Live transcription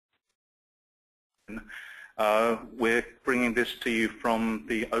We're bringing this to you from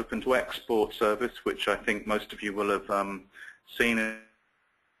the Open to Export service, which I think most of you will have seen.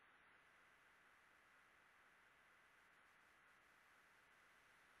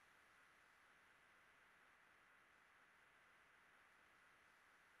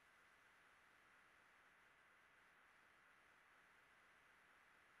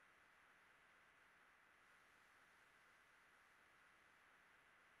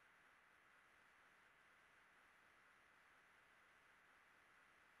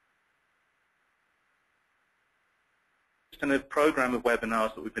 In a program of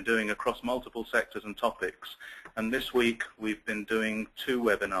webinars that we've been doing across multiple sectors and topics, and this week we've been doing 2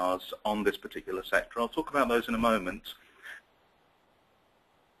 webinars on this particular sector. I'll talk about those in a moment.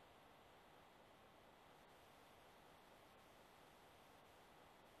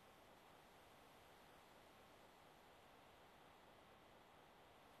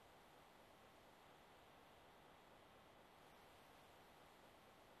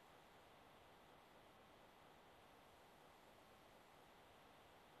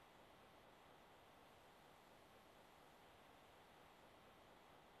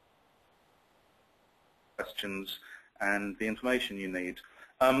 Questions and the information you need.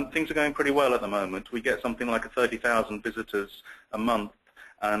 Things are going pretty well at the moment. We get something like 30,000 visitors a month,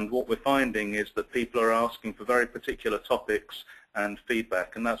 and what we're finding is that people are asking for very particular topics and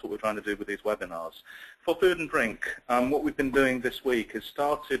feedback, and that's what we're trying to do with these webinars. For food and drink, what we've been doing this week is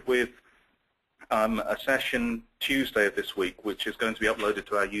started with a session Tuesday of this week, which is going to be uploaded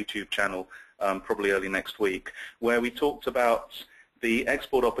to our YouTube channel probably early next week, where we talked about the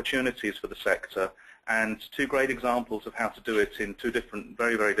export opportunities for the sector and 2 great examples of how to do it in 2 different,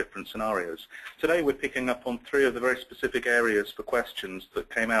 very different scenarios. Today we're picking up on 3 of the very specific areas for questions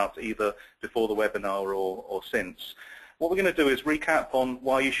that came out either before the webinar or since. What we're going to do is recap on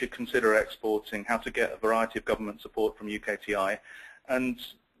why you should consider exporting, how to get a variety of government support from UKTI, and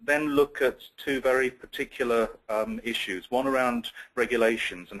then look at 2 very particular issues, one around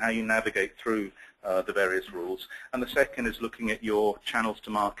regulations and how you navigate through the various rules, and the second is looking at your channels to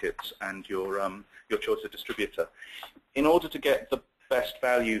markets and your choice of distributor. In order to get the best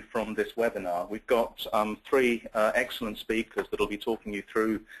value from this webinar, we've got 3 excellent speakers that will be talking you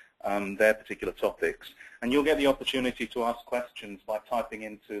through their particular topics, and you'll get the opportunity to ask questions by typing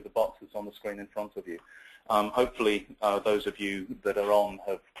into the boxes on the screen in front of you. Hopefully those of you that are on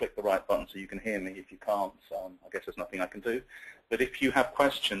have clicked the right button so you can hear me. If you can't, I guess there's nothing I can do. But if you have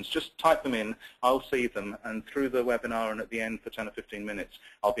questions, just type them in, I'll see them, and through the webinar and at the end for 10 or 15 minutes,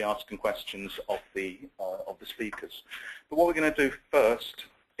 I'll be asking questions of the speakers. But what we're going to do first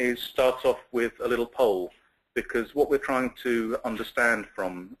is start off with a little poll, because what we're trying to understand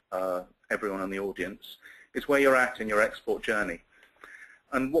from everyone in the audience is where you're at in your export journey.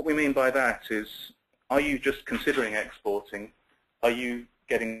 And what we mean by that is, are you just considering exporting? Are you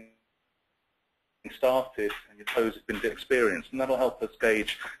getting started and your toes have been experienced? And that'll help us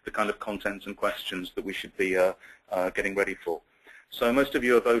gauge the kind of content and questions that we should be getting ready for. So most of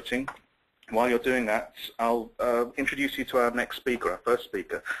you are voting. While you're doing that, I'll introduce you to our next speaker, our first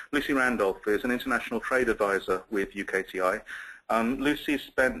speaker. Lucy Randolph is an international trade advisor with UKTI. Lucy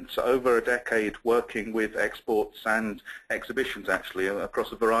spent over a decade working with exports and exhibitions, actually,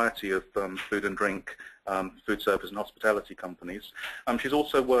 across a variety of food and drink, food service and hospitality companies. She's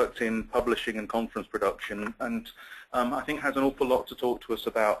also worked in publishing and conference production, and I think has an awful lot to talk to us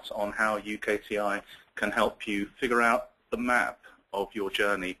about on how UKTI can help you figure out the map of your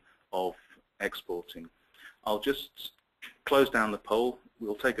journey of exporting. I'll just close down the poll.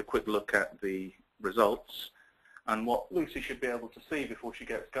 We'll take a quick look at the results. And what Lucy should be able to see before she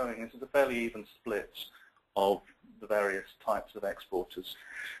gets going is a fairly even split of the various types of exporters.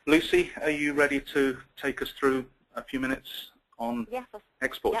 Lucy, are you ready to take us through a few minutes on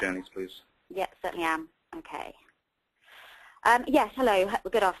export journeys, please? Yes, certainly am. Okay. Yes, hello,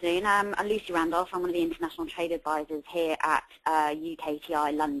 good afternoon. I'm Lucy Randolph. I'm one of the international trade advisors here at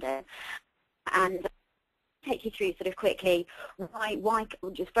UKTI London. And take you through sort of quickly why,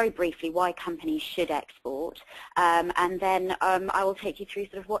 just very briefly, why companies should export, and then I will take you through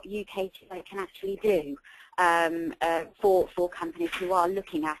sort of what UKTI can actually do for companies who are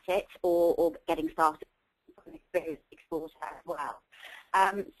looking at it or getting started with an experienced exporter as well.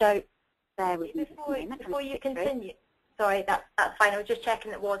 So bear with me before you continue. Sorry, that's fine. I was just checking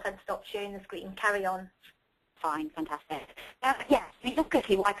that Ward had stopped sharing the screen. Carry on. Fine, fantastic. Yes, I mean, just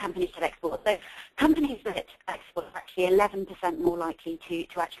quickly, why companies should export. So companies that export are actually 11% more likely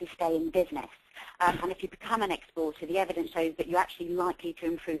to actually stay in business. And if you become an exporter, the evidence shows that you're actually likely to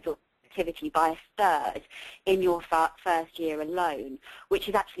improve your activity by a third in your first year alone, which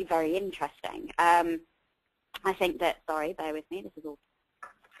is actually very interesting. I think that, sorry, bear with me, this is all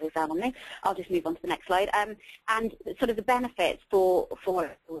down on me. I'll just move on to the next slide. And sort of the benefits for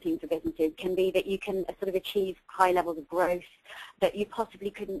exporting for businesses can be that you can sort of achieve high levels of growth that you possibly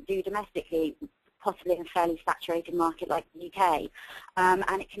couldn't do domestically, possibly in a fairly saturated market like the UK.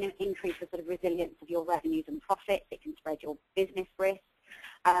 And it can increase the sort of resilience of your revenues and profits. It can spread your business risk.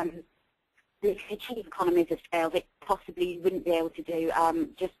 It can achieve economies of scale that possibly you wouldn't be able to do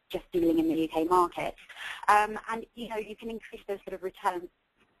just dealing in the UK market. And you know, you can increase those sort of returns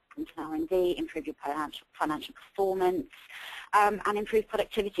into R&D, improve your financial performance, and improve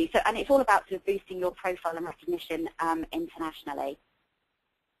productivity. So, and it's all about sort of boosting your profile and recognition internationally.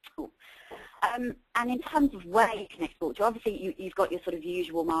 And in terms of where you can export to, obviously you've got your sort of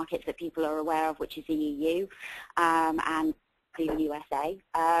usual markets that people are aware of, which is the EU and the USA.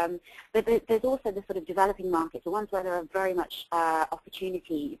 But there's also the sort of developing markets, the ones where there are very much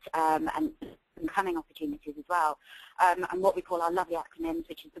opportunities and coming opportunities as well, and what we call our lovely acronyms,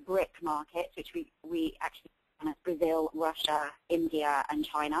 which is the BRIC markets, which we actually as Brazil, Russia, India, and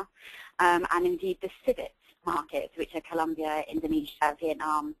China, and indeed the CIVIT markets, which are Colombia, Indonesia,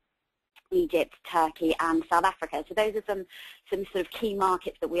 Vietnam, Egypt, Turkey, and South Africa. So those are some sort of key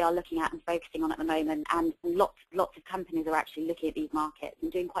markets that we are looking at and focusing on at the moment, and lots of companies are actually looking at these markets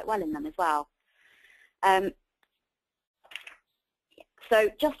and doing quite well in them as well. So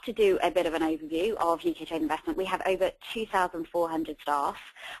just to do a bit of an overview of UK Trade Investment, we have over 2,400 staff,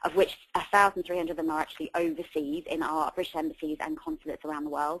 of which 1,300 of them are actually overseas in our British embassies and consulates around the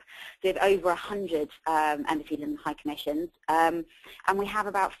world. So we have over 100 embassies and high commissions, and we have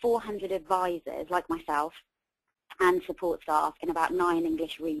about 400 advisors, like myself, and support staff in about 9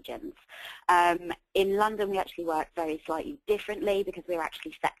 English regions. In London, we actually work very slightly differently because we're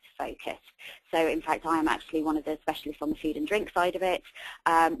actually sector focused. So in fact, I am actually one of the specialists on the food and drink side of it.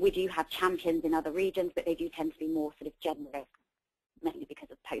 We do have champions in other regions, but they do tend to be more sort of generous, mainly because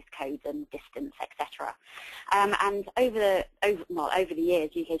of postcodes and distance, etc. And over the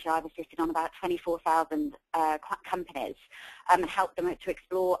years, UKTI have assisted on about 24,000 companies and helped them to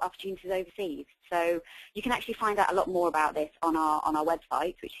explore opportunities overseas. So you can actually find out a lot more about this on our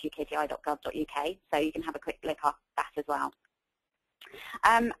website, which is ukti.gov.uk. So you can have a quick look at that as well.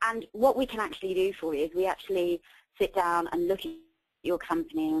 And what we can actually do for you is we actually sit down and look at your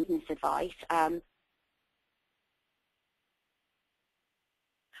company and business advice.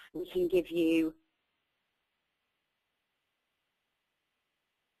 We can give you,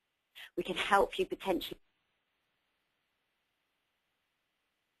 we can help you potentially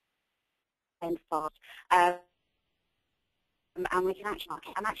and fast, and we can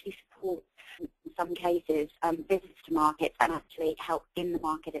actually support in some cases visits to markets and actually help in the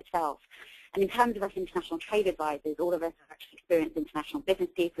market itself. And in terms of us international trade advisors, all of us are actually experienced international business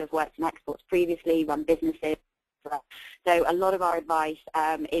people, have worked in exports previously, run businesses. So a lot of our advice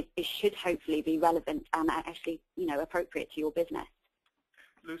it should hopefully be relevant and actually, you know, appropriate to your business.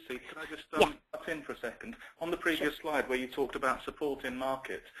 Lucy, can I just butt in for a second? On the previous slide where you talked about support in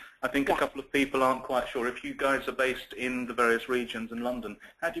market, I think a couple of people aren't quite sure. If you guys are based in the various regions in London,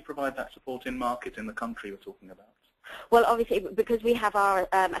 how do you provide that support in market in the country you're talking about? Well, obviously, because we have our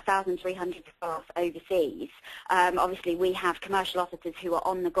 1,300 staff overseas, obviously we have commercial officers who are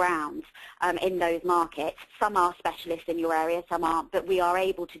on the ground in those markets. Some are specialists in your area, some aren't, but we are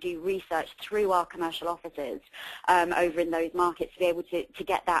able to do research through our commercial officers over in those markets to be able to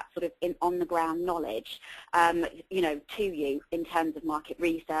get that sort of on-the-ground knowledge, you know, to you in terms of market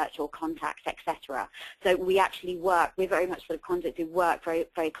research or contacts, etc. So we actually work, we're very much sort of conduct who work very,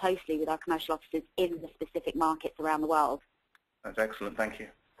 very closely with our commercial officers in the specific markets around the world. That's excellent, thank you.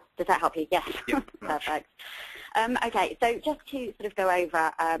 Does that help you? Yes. Yeah, perfect. Okay, so just to sort of go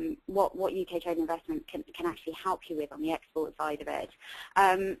over what UK Trade Investment can actually help you with on the export side of it.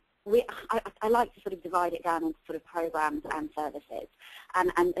 I like to sort of divide it down into sort of programs and services,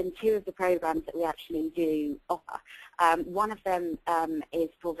 and 2 of the programs that we actually do offer. One of them is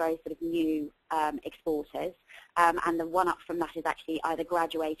for very sort of new exporters, and the one up from that is actually either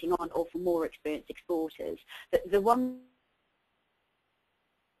graduating on or for more experienced exporters. The one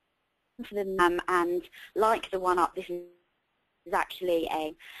for them, and like the one up, this is actually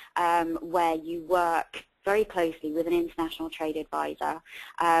a where you work very closely with an international trade advisor,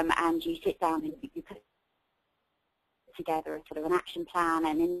 and you sit down and you put together a sort of an action plan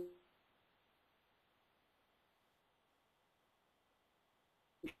and in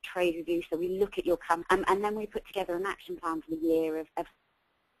trade review. So we look at your company, and then we put together an action plan for the year of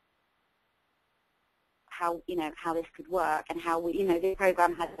how this could work and how this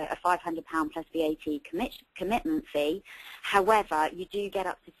program has a £500 plus VAT commitment fee. However, you do get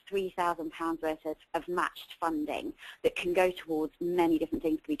up to £3,000 worth of matched funding that can go towards many different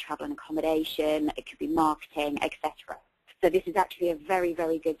things. It could be travel and accommodation, it could be marketing, etc. So this is actually a very,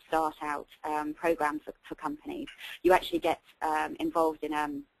 very good start-out program for companies. You actually get involved in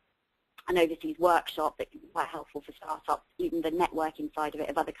an overseas workshop that can be quite helpful for startups, even the networking side of it,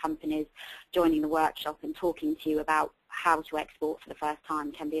 of other companies joining the workshop and talking to you about how to export for the first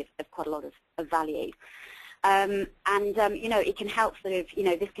time can be of quite a lot of value. It can help this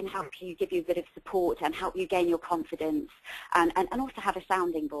can help you, give you a bit of support and help you gain your confidence and also have a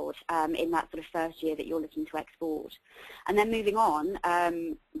sounding board in that sort of first year that you're looking to export. And then moving on,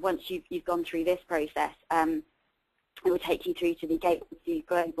 once you've gone through this process, it will take you through to the Gateway to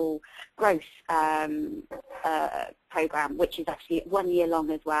Global Growth program, which is actually 1 year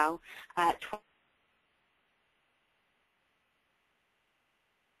long as well.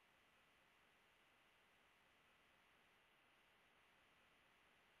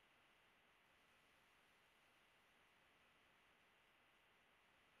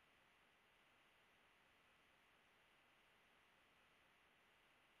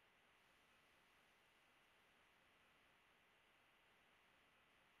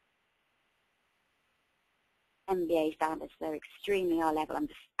 MBA standards, they're extremely high level and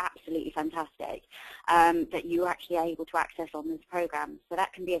absolutely fantastic, that you're actually able to access on this program. So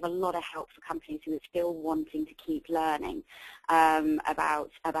that can be of a lot of help for companies who are still wanting to keep learning about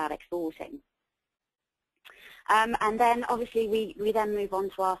exporting. And then obviously we then move on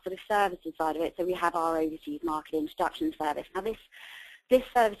to our sort of services side of it. So we have our overseas market introduction service. Now this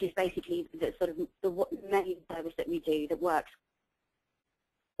service is basically the sort of the main service that we do that works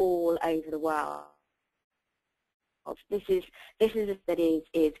all over the world. This is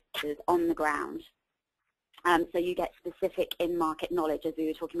on the ground. So you get specific in-market knowledge, as we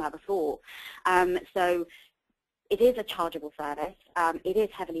were talking about before. So it is a chargeable service. It is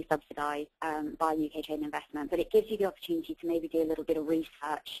heavily subsidised by UKTI Investment, but it gives you the opportunity to maybe do a little bit of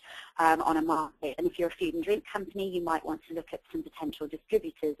research on a market. And if you're a food and drink company, you might want to look at some potential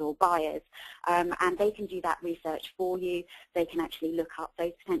distributors or buyers, and they can do that research for you. They can actually look up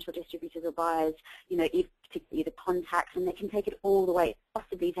those potential distributors or buyers, particularly the contacts, and they can take it all the way,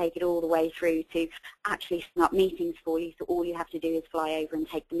 possibly take it all the way through to actually set up meetings for you. So all you have to do is fly over and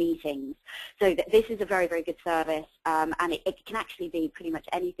take the meetings. So this is a very, very good service, and it can actually be pretty much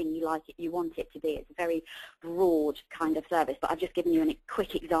anything you want it to be. It's a very broad kind of service, but I've just given you a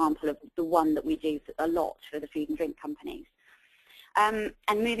quick example of the one that we do a lot for the food and drink companies. And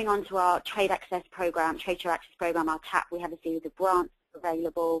moving on to our trade access program, trade show access program, our TAP, we have a series of grants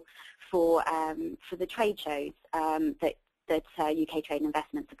available for the trade shows that UKTI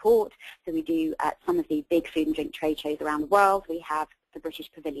Investment support. So we do some of the big food and drink trade shows around the world. We have the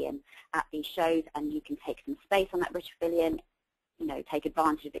British Pavilion at these shows, and you can take some space on that British Pavilion, take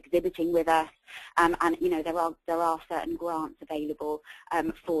advantage of exhibiting with us, and there are certain grants available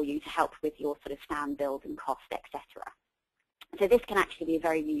for you to help with your sort of stand build and cost, etc. So this can actually be a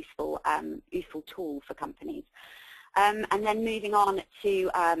very useful tool for companies. And then moving on to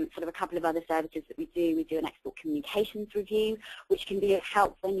sort of a couple of other services that we do an export communications review, which can be of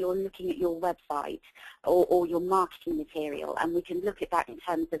help when you're looking at your website or your marketing material, and we can look at that in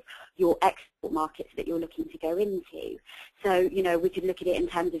terms of your export markets that you're looking to go into. So, we could look at it in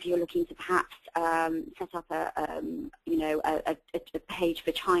terms of you're looking to perhaps set up a page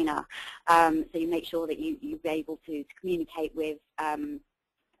for China, so you make sure that you're able to communicate with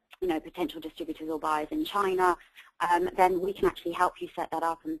potential distributors or buyers in China, then we can actually help you set that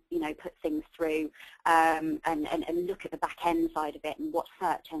up and put things through and look at the back end side of it and what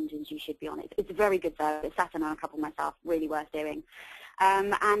search engines you should be on. It's a very good service. Sat on a couple myself, really worth doing.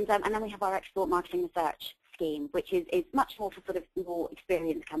 And then we have our export marketing research scheme, which is much more for sort of more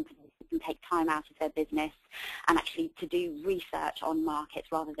experienced companies who can take time out of their business and actually to do research on markets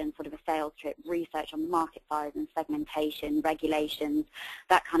rather than sort of a sales trip, research on market size and segmentation, regulations,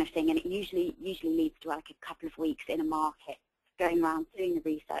 that kind of thing. And it usually leads to like a couple of weeks in a market, going around doing the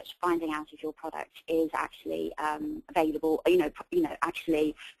research, finding out if your product is actually available,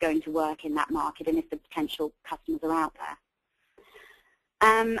 actually going to work in that market, and if the potential customers are out there.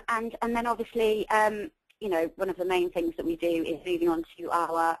 And then obviously, one of the main things that we do is moving on to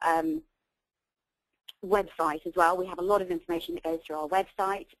our website as well. We have a lot of information that goes through our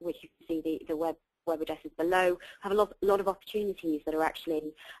website, which you can see the web addresses below, have a lot of opportunities that are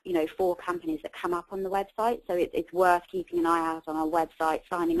actually, for companies that come up on the website. So it's worth keeping an eye out on our website,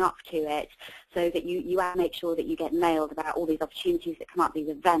 signing up to it, so that you make sure that you get mailed about all these opportunities that come up, these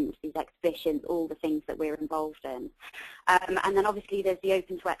events, these exhibitions, all the things that we're involved in. And then obviously there's the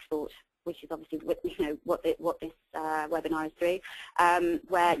Open to Export, which is obviously what this webinar is through,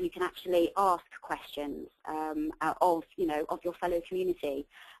 where you can actually ask questions of your fellow community,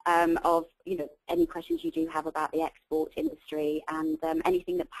 of any questions you do have about the export industry, and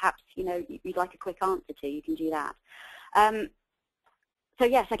anything that perhaps you'd like a quick answer to, you can do that. So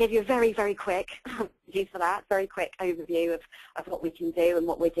yes, I gave you a very, very quick, very quick overview of what we can do and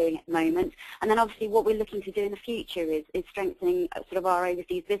what we're doing at the moment. And then obviously what we're looking to do in the future is strengthening sort of our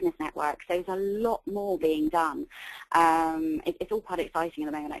overseas business network. So there's a lot more being done. It's all quite exciting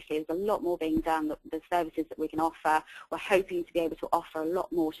at the moment, actually. There's a lot more being done, the services that we can offer. We're hoping to be able to offer a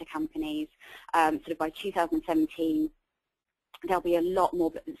lot more to companies. Sort of by 2017, there'll be a lot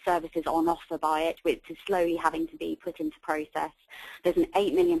more services on offer by it, which is slowly having to be put into process. There's an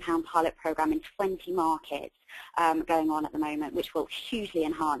 £8 million pilot program in 20 markets going on at the moment, which will hugely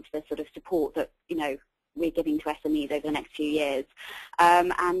enhance the sort of support that we're giving to SMEs over the next few years.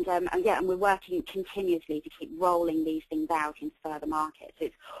 And we're working continuously to keep rolling these things out into further markets. So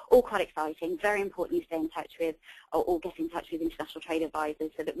it's all quite exciting. Very important you stay in touch with, or get in touch with international trade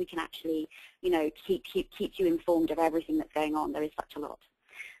advisors, so that we can actually, keep you informed of everything that's going on. There is such a lot.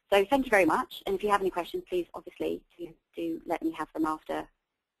 So thank you very much. And if you have any questions, please obviously do let me have them after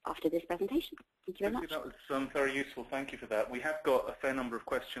this presentation. Thank you very much. That was very useful. Thank you for that. We have got a fair number of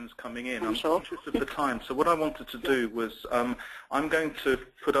questions coming in. I'm sure. conscious of the time. So what I wanted to do was I'm going to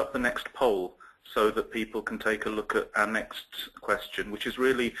put up the next poll so that people can take a look at our next question, which is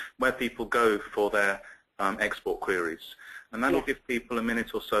really where people go for their export queries. And that will give people a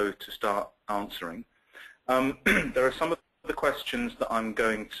minute or so to start answering. There are some of the questions that I'm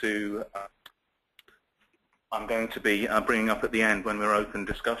going to be bringing up at the end when we're open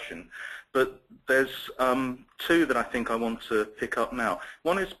discussion. But there's two that I think I want to pick up now.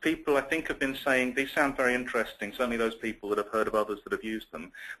 One is people I think have been saying, these sound very interesting, certainly those people that have heard of others that have used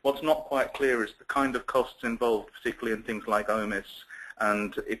them. What's not quite clear is the kind of costs involved, particularly in things like OMIS,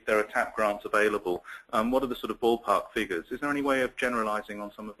 and if there are TAP grants available. What are the sort of ballpark figures? Is there any way of generalizing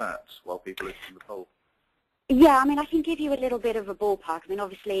on some of that while people listen to the poll? Yeah, I mean, I can give you a little bit of a ballpark. I mean,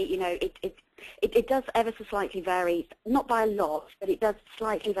 obviously, it does ever so slightly vary, not by a lot, but it does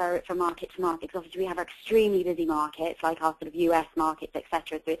slightly vary from market to market, because obviously we have extremely busy markets, like our sort of US markets,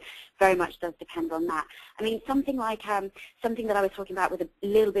 etc. So it very much does depend on that. I mean, something like, something that I was talking about with a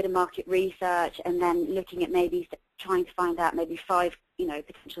little bit of market research, and then looking at maybe trying to find out maybe 5,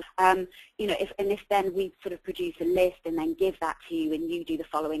 potential, if then we sort of produce a list and then give that to you and you do the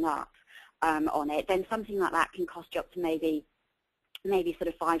following up on it, then something like that can cost you up to maybe sort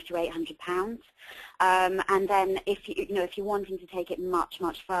of £500 to £800. And then if you're wanting to take it much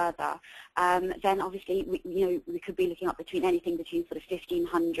further, then obviously we could be looking up anything between sort of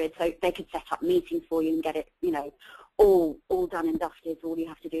 1,500. So they could set up meetings for you and get it all done and dusted. So all you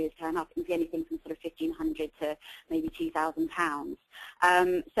have to do is turn up. It can be anything from sort of 1,500 to maybe £2,000.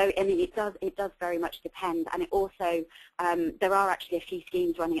 So I mean, it does very much depend. And it also there are actually a few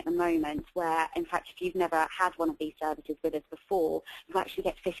schemes running at the moment where, in fact, if you've never had one of these services with us before, you actually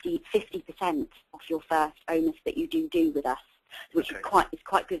get 50% off your first OMIS that you do with us, which is quite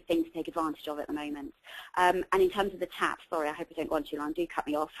a good thing to take advantage of at the moment. And in terms of the TAP, sorry, I hope I don't go on too long, do cut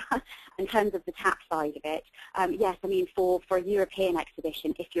me off. In terms of the TAP side of it, yes, I mean, for a European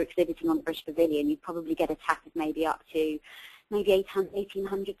exhibition, if you're exhibiting on the British Pavilion, you'd probably get a TAP of maybe up to maybe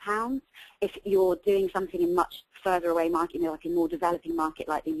 £1,800. If you're doing something in much further away market, like a more developing market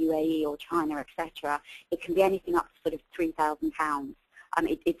like the UAE or China, etc., it can be anything up to sort of £3,000.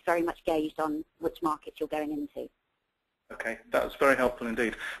 It's very much gauged on which market you're going into. Okay, that's very helpful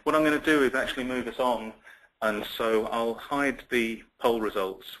indeed. What I'm going to do is actually move us on, and so I'll hide the poll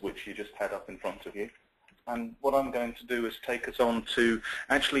results, which you just had up in front of you. And what I'm going to do is take us on to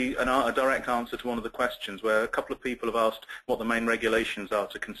actually a direct answer to one of the questions, where a couple of people have asked what the main regulations are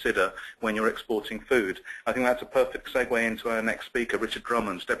to consider when you're exporting food. I think that's a perfect segue into our next speaker, Richard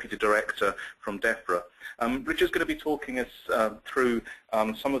Drummond, Deputy Director from Defra. Richard's going to be talking us through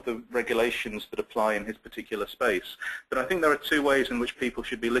some of the regulations that apply in his particular space. But I think there are two ways in which people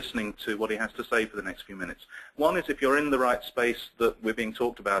should be listening to what he has to say for the next few minutes. One is if you're in the right space that we're being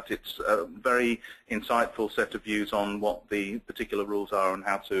talked about, it's a very insightful set of views on what the particular rules are and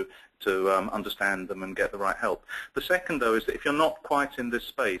how to understand them and get the right help. The second, though, is that if you're not quite in this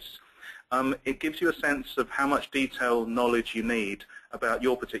space, it gives you a sense of how much detailed knowledge you need about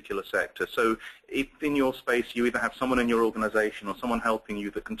your particular sector. So if in your space you either have someone in your organization or someone helping you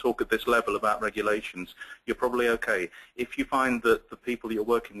that can talk at this level about regulations, you're probably okay. If you find that the people you're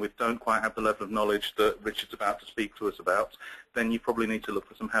working with don't quite have the level of knowledge that Richard's about to speak to us about, then you probably need to look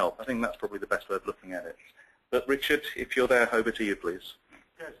for some help. I think that's probably the best way of looking at it. But Richard, if you're there, over to you, please.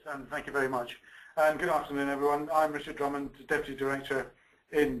 Yes, thank you very much. And good afternoon, everyone. I'm Richard Drummond, Deputy Director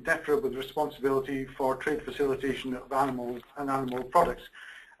in Defra with responsibility for trade facilitation of animals and animal products.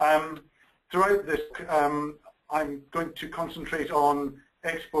 Throughout this, I'm going to concentrate on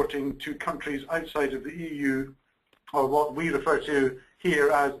exporting to countries outside of the EU, or what we refer to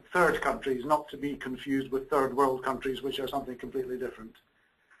here as third countries, not to be confused with third world countries, which are something completely different.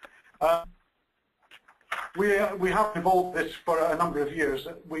 We have evolved this for a number of years.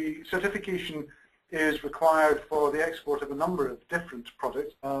 Certification is required for the export of a number of different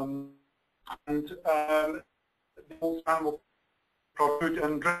products, and animal food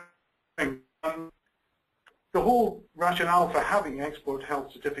and drink. The whole rationale for having export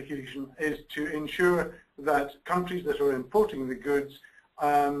health certification is to ensure that countries that are importing the goods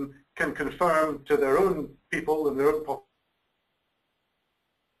can confirm to their own people and their own population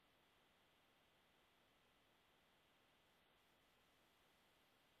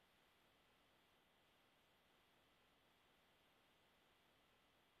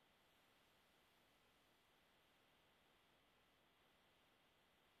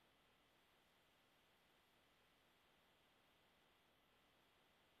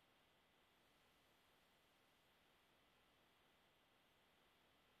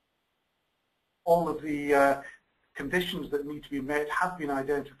all of the conditions that need to be met have been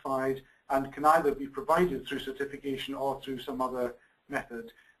identified and can either be provided through certification or through some other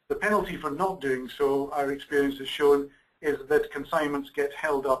method. The penalty for not doing so, our experience has shown, is that consignments get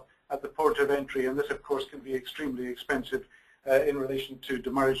held up at the port of entry, and this of course can be extremely expensive in relation to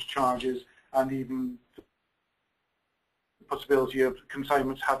demurrage charges and even the possibility of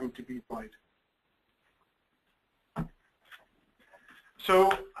consignments having to be applied.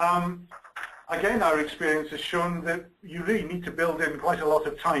 So again, our experience has shown that you really need to build in quite a lot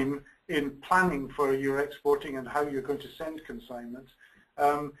of time in planning for your exporting and how you're going to send consignments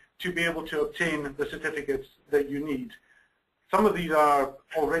to be able to obtain the certificates that you need. Some of these are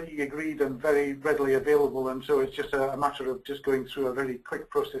already agreed and very readily available, and so it's just a matter of just going through a very quick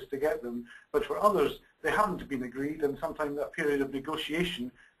process to get them. But for others, they haven't been agreed, and sometimes that period of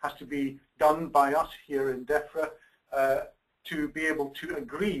negotiation has to be done by us here in Defra to be able to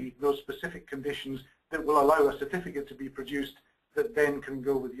agree those specific conditions that will allow a certificate to be produced that then can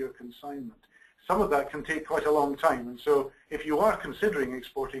go with your consignment. Some of that can take quite a long time, and so if you are considering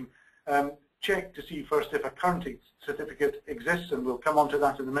exporting, check to see first if a current certificate exists, and we'll come on to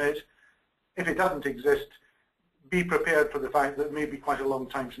that in a minute. If it doesn't exist, be prepared for the fact that it may be quite a long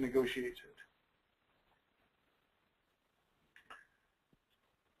time to negotiate it.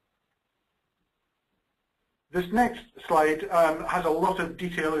 This next slide has a lot of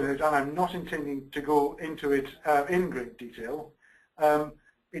detail in it, and I'm not intending to go into it in great detail.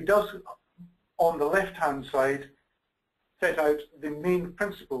 It does, on the left-hand side, set out the main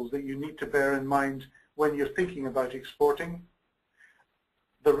principles that you need to bear in mind when you're thinking about exporting.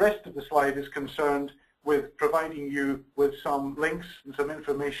 The rest of the slide is concerned with providing you with some links and some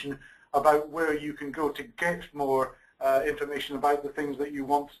information about where you can go to get more information about the things that you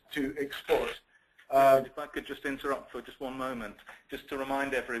want to export. If I could just interrupt for just one moment, just to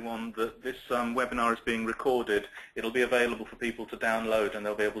remind everyone that this webinar is being recorded. It'll be available for people to download, and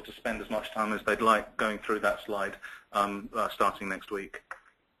they'll be able to spend as much time as they'd like going through that slide starting next week.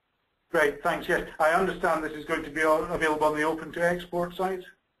 Great, thanks. Yes, I understand this is going to be available on the Open to Export site?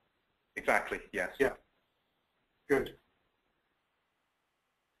 Exactly, yes. Yeah, good.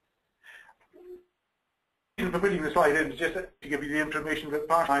 For putting the slide in is just to give you the information that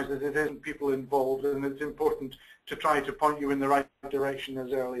partializes it isn't people involved, and it's important to try to point you in the right direction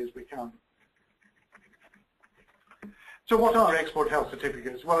as early as we can. So what are export health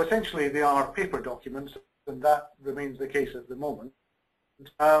certificates? Well, essentially they are paper documents, and that remains the case at the moment,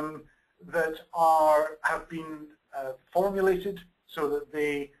 that have been formulated so that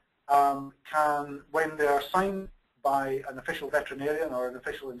they can, when they are signed by an official veterinarian or an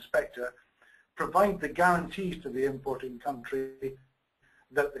official inspector, provide the guarantees to the importing country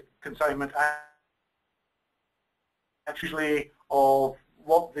that the consignment actually of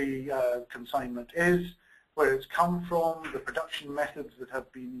what the consignment is, where it's come from, the production methods that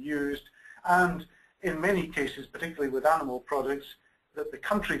have been used, and in many cases, particularly with animal products, that the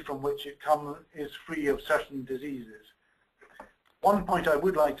country from which it comes is free of certain diseases. One point I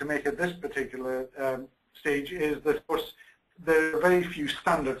would like to make at this particular stage is that, of course, there are very few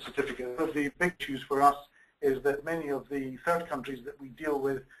standard certificates. One of the big issues for us is that many of the third countries that we deal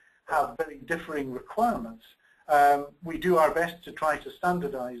with have very differing requirements. We do our best to try to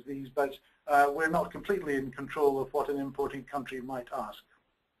standardize these, but we're not completely in control of what an importing country might ask.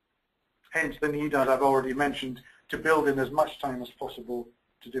 Hence the need, as I've already mentioned, to build in as much time as possible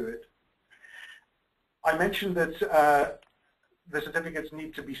to do it. I mentioned that the certificates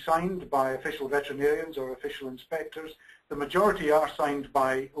need to be signed by official veterinarians or official inspectors. The majority are signed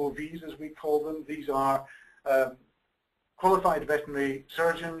by OVs, as we call them. These are qualified veterinary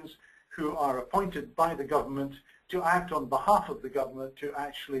surgeons who are appointed by the government to act on behalf of the government to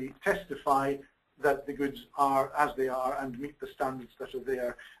actually testify that the goods are as they are and meet the standards that are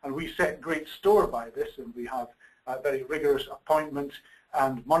there. And we set great store by this, and we have a very rigorous appointment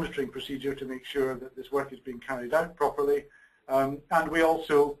and monitoring procedure to make sure that this work is being carried out properly. And we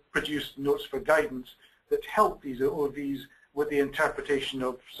also produce notes for guidance that help these OVs with the interpretation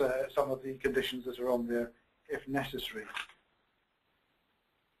of some of the conditions that are on there, if necessary.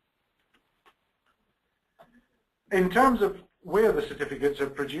 In terms of where the certificates are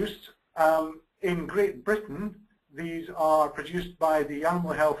produced, in Great Britain, these are produced by the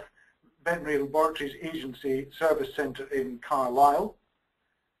Animal Health Veterinary Laboratories Agency Service Centre in Carlisle.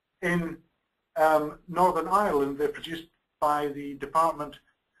 In Northern Ireland, they're produced by the Department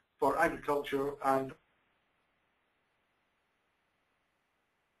for Agriculture and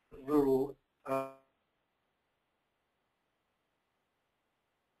Rural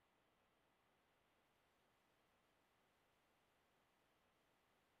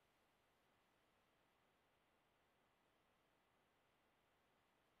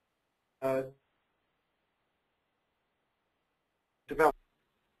development.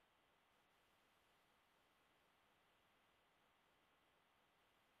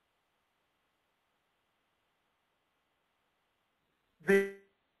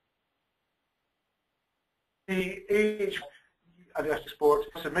 The age at export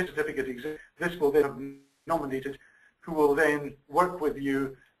submit certificate exists. This will then be nominated, who will then work with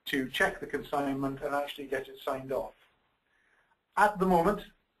you to check the consignment and actually get it signed off. At the moment,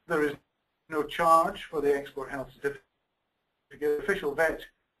 there is no charge for the export health certificate. The official vet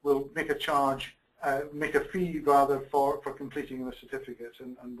will make a charge, make a fee rather for completing the certificate,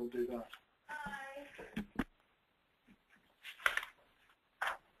 and we'll do that.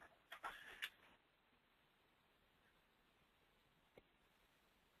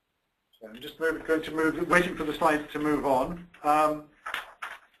 So I'm just waiting for the slides to move on. The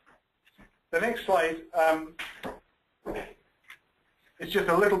next slide is just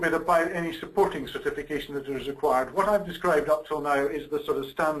a little bit about any supporting certification that is required. What I've described up till now is the sort of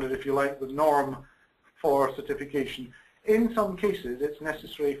standard, if you like, the norm for certification. In some cases, it's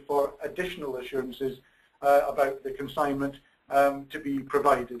necessary for additional assurances about the consignment to be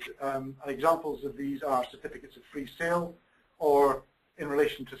provided. Examples of these are certificates of free sale, or in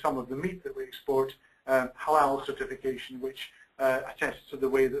relation to some of the meat that we export, halal certification, which attests to the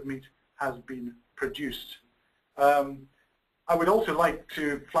way that meat has been produced. I would also like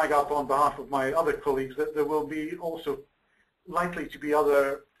to flag up on behalf of my other colleagues that there will be also likely to be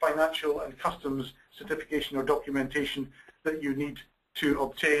other financial and customs certification or documentation that you need to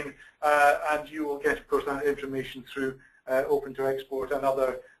obtain, and you will get, of course, that information through Open to Export and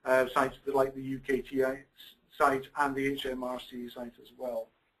other sites like the UKTI site and the HMRC site as well.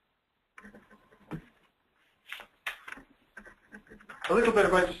 A little bit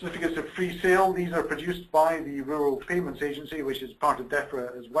about the certificates of free sale. These are produced by the Rural Payments Agency, which is part of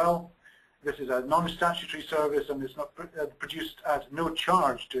Defra as well. This is a non-statutory service, and it's not produced at no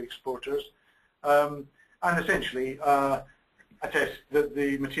charge to exporters, and essentially attest that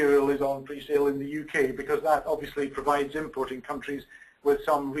the material is on free sale in the UK, because that obviously provides importing countries with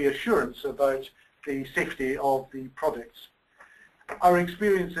some reassurance about the safety of the products. Our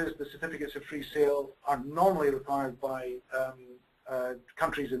experience is the certificates of free sale are normally required by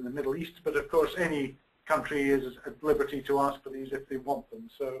countries in the Middle East, but of course any country is at liberty to ask for these if they want them.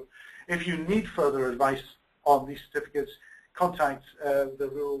 So if you need further advice on these certificates, contact the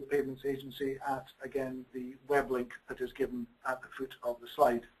Rural Payments Agency at, again, the web link that is given at the foot of the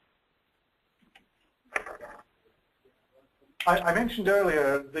slide. I mentioned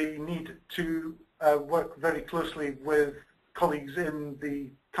earlier the need to work very closely with colleagues in the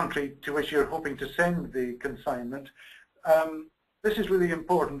country to which you're hoping to send the consignment. This is really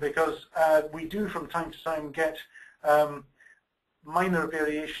important because we do from time to time get minor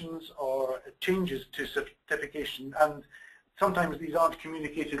variations or changes to certification, and sometimes these aren't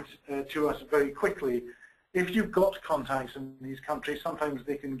communicated to us very quickly. if you've got contacts in these countries, sometimes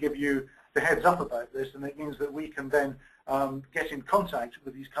they can give you the heads up about this, and it means that we can then get in contact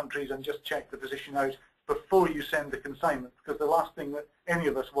with these countries and just check the position out before you send the consignment, because the last thing that any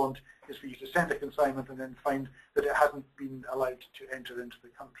of us want is for you to send a consignment and then find that it hasn't been allowed to enter into the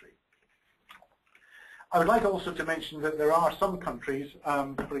country. I would like also to mention that there are some countries,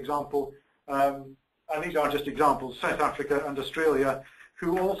 for example, and these are just examples, South Africa and Australia,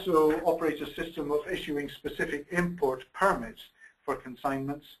 who also operate a system of issuing specific import permits for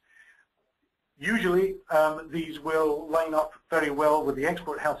consignments. Usually, these will line up very well with the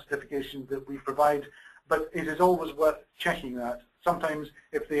export health certification that we provide, but it is always worth checking that. Sometimes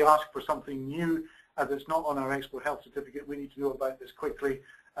if they ask for something new that's not on our export health certificate, we need to know about this quickly,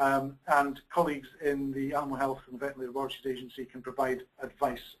 and colleagues in the Animal Health and Veterinary Laboratories Agency can provide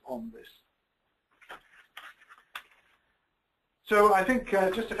advice on this. So I think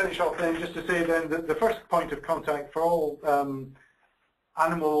just to finish off then, just to say then that the first point of contact for all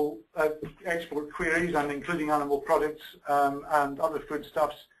animal export queries, and including animal products and other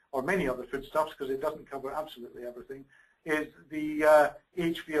foodstuffs, or many other foodstuffs, because it doesn't cover absolutely everything, is the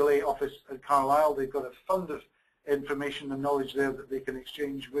HVLA office at Carlisle. They've got a fund of information and knowledge there that they can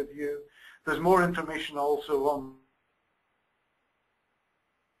exchange with you. There's more information also on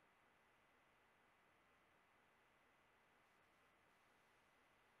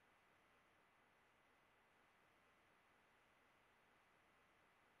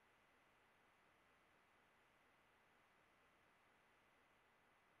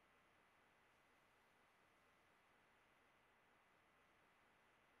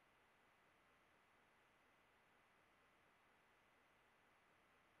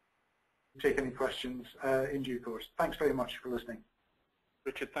take any questions in due course. Thanks very much for listening.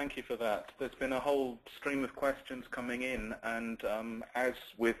 Richard, thank you for that. There's been a whole stream of questions coming in, and as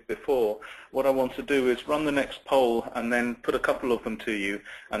with before, what I want to do is run the next poll and then put a couple of them to you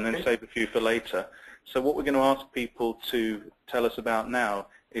and then save a few for later. So what we're going to ask people to tell us about now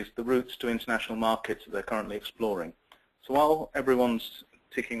is the routes to international markets that they're currently exploring. So while everyone's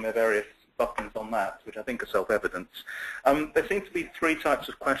ticking their various buttons on that, which I think are self-evident, there seem to be three types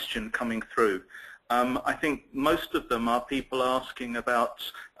of question coming through. I think most of them are people asking about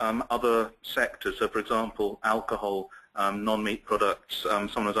other sectors. So, for example, alcohol, non-meat products.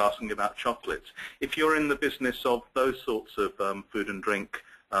 Someone was asking about chocolates. If you're in the business of those sorts of food and drink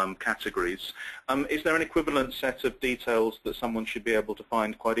categories, is there an equivalent set of details that someone should be able to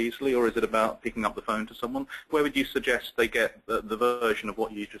find quite easily, or is it about picking up the phone to someone? Where would you suggest they get the version of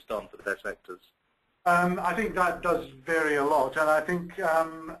what you've just done for their sectors? I think that does vary a lot, and I think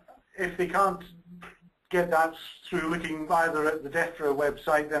if they can't get that through looking either at the Defra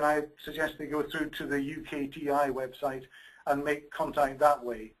website, then I suggest they go through to the UKTI website and make contact that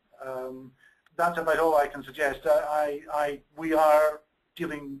way. That's about all I can suggest. We are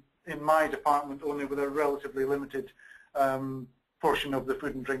dealing in my department only with a relatively limited portion of the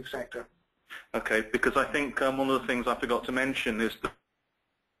food and drink sector. Okay, because I think one of the things I forgot to mention is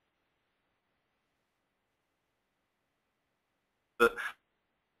that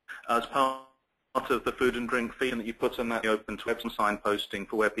as part of the food and drink fee, and that you put on that open to web signposting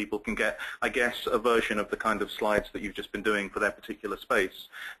for where people can get, I guess, a version of the kind of slides that you've just been doing for their particular space.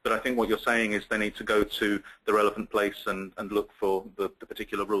 But I think what you're saying is they need to go to the relevant place and look for the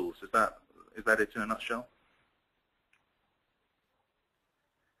particular rules. Is that it in a nutshell?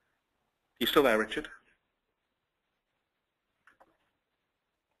 You still there, Richard?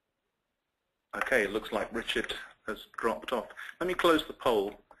 Okay, it looks like Richard has dropped off. Let me close the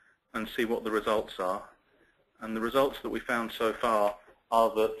poll and see what the results are. And the results that we found so far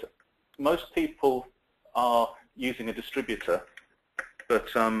are that most people are using a distributor, but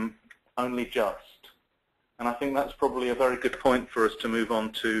only just. And I think that's probably a very good point for us to move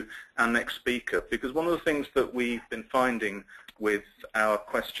on to our next speaker, because one of the things that we've been finding with our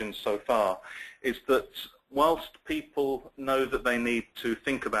questions so far is that whilst people know that they need to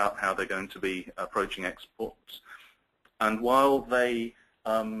think about how they're going to be approaching exports, and while they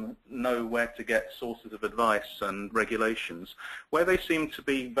know where to get sources of advice and regulations, where they seem to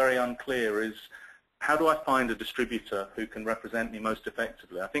be very unclear is, how do I find a distributor who can represent me most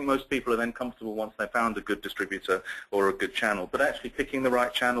effectively? I think most people are then comfortable once they've found a good distributor or a good channel, but actually picking the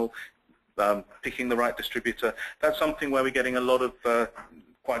right channel, picking the right distributor, that's something where we're getting a lot of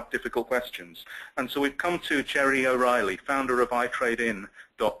quite difficult questions. And so we've come to Jerry O'Reilly, founder of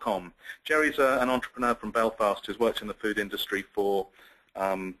itradein.com. Jerry's an entrepreneur from Belfast who's worked in the food industry for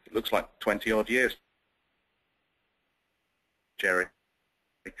it looks like 20-odd years, Jerry.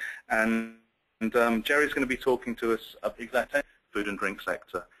 And Jerry's going to be talking to us about the exact food and drink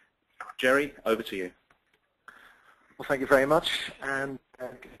sector. Jerry, over to you. Well, thank you very much, and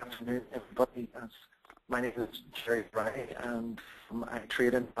good afternoon, everybody. My name is Jerry Bray, and from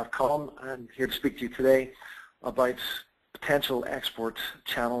itradein.com. I'm here to speak to you today about potential export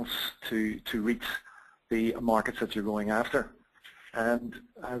channels to reach the markets that you're going after. And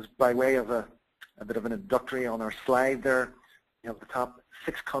as by way of a bit of an introductory on our slide there, you have the top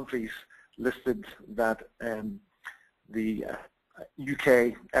 6 countries listed that the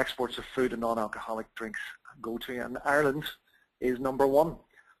UK exports of food and non-alcoholic drinks go to, and Ireland is number 1.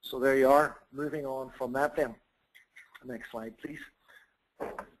 So there you are. Moving on from that then. Next slide, please.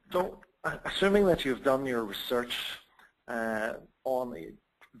 So assuming that you've done your research on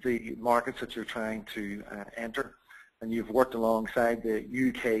the markets that you're trying to enter, and you've worked alongside the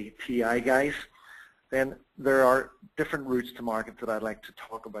UKTI guys, then there are different routes to market that I'd like to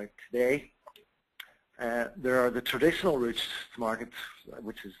talk about today. There are the traditional routes to market,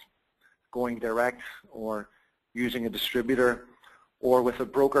 which is going direct or using a distributor or with a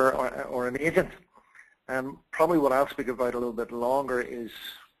broker or an agent. And probably what I'll speak about a little bit longer is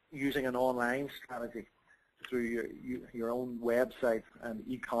using an online strategy through your own website and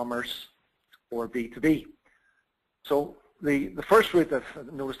e-commerce or B2B. So the first route that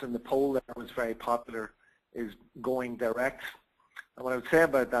I noticed in the poll that was very popular is going direct. And what I would say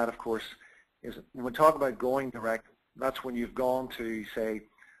about that, of course, is when we talk about going direct, that's when you've gone to, say,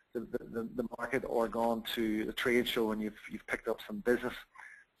 the market or gone to the trade show and you've picked up some business.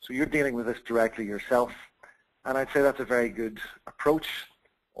 So you're dealing with this directly yourself. And I'd say that's a very good approach,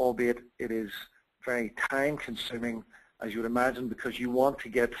 albeit it is very time consuming, as you would imagine, because you want to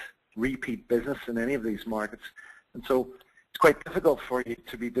get repeat business in any of these markets. And so it's quite difficult for you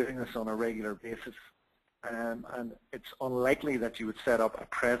to be doing this on a regular basis. And it's unlikely that you would set up a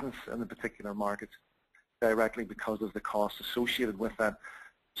presence in the particular market directly because of the costs associated with that.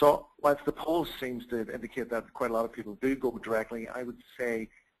 So whilst the polls seems to indicate that quite a lot of people do go directly, I would say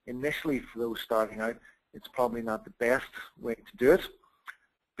initially for those starting out, it's probably not the best way to do it,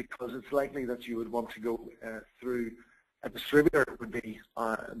 because it's likely that you would want to go through a distributor, would be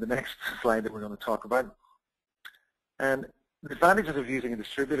the next slide that we're going to talk about. And the advantages of using a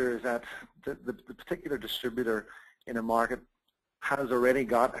distributor is that the particular distributor in a market has already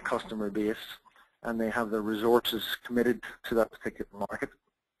got a customer base and they have the resources committed to that particular market.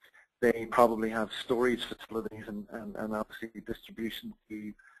 They probably have storage facilities and obviously distribution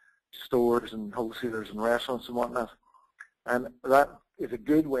to stores and wholesalers and restaurants and whatnot. And that is a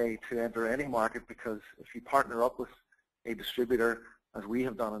good way to enter any market, because if you partner up with a distributor, as we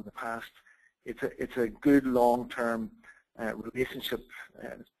have done in the past, it's a good long-term relationship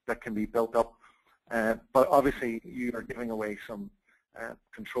that can be built up. But obviously you are giving away some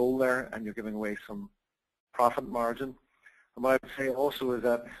control there, and you're giving away some profit margin. And what I would say also is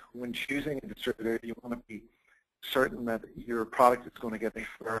that when choosing a distributor, you want to be certain that your product is going to get a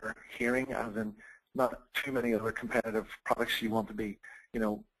fair hearing, as in not too many other competitive products you want to be,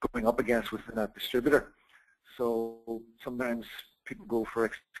 going up against within that distributor. So sometimes people go for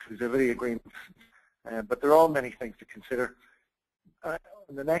exclusivity agreements, but there are many things to consider.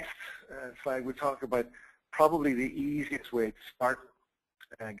 In the next slide, we talk about probably the easiest way to start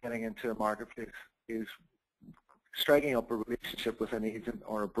getting into a marketplace is striking up a relationship with an agent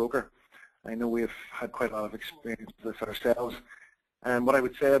or a broker. I know we've had quite a lot of experience with this ourselves. And what I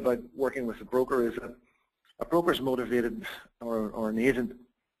would say about working with a broker is that a broker is motivated, or an agent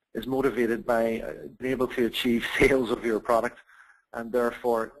is motivated by being able to achieve sales of your product and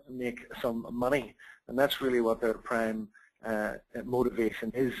therefore make some money. And that's really what their prime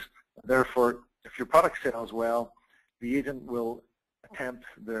motivation is. Therefore, if your product sells well, the agent will attempt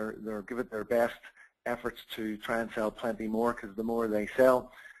give it their best efforts to try and sell plenty more, because the more they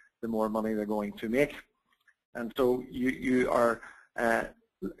sell, the more money they're going to make. And so you are,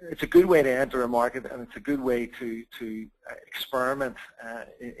 it's a good way to enter a market, and it's a good way to experiment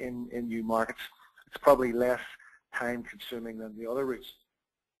in new markets. It's probably less time consuming than the other routes.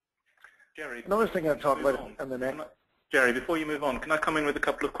 Jerry, another thing I'll talk about in the next. Jerry, before you move on, can I come in with a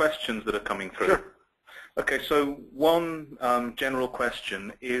couple of questions that are coming through? Sure. Okay, so one general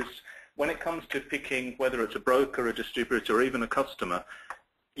question is, when it comes to picking whether it's a broker, a distributor, or even a customer,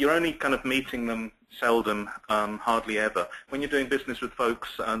 you're only kind of meeting them seldom, hardly ever. When you're doing business with folks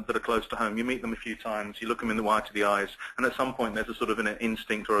that are close to home, you meet them a few times, you look them in the white of the eyes, and at some point there's a sort of an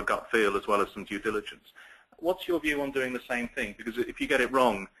instinct or a gut feel as well as some due diligence. What's your view on doing the same thing? Because if you get it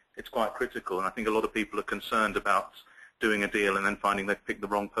wrong, it's quite critical, and I think a lot of people are concerned about doing a deal and then finding they've picked the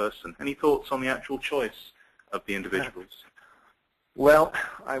wrong person. Any thoughts on the actual choice of the individuals? Well,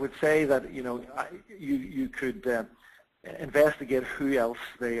 I would say that you could investigate who else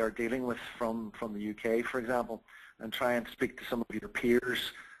they are dealing with from the UK, for example. and try and speak to some of your peers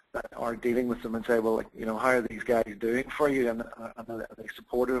that are dealing with them and say, well, you know, how are these guys doing for you, and are they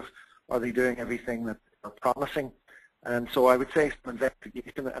supportive? Are they doing everything that they're promising? And so I would say some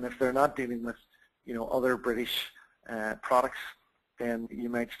investigation, and if they're not dealing with, you know, other British products, then you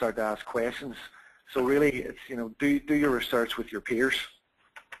might start to ask questions. So really, it's, you know, do your research with your peers.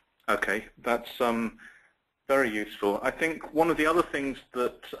 Okay, that's very useful. I think one of the other things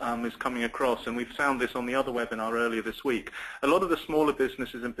that is coming across, and we've found this on the other webinar earlier this week, a lot of the smaller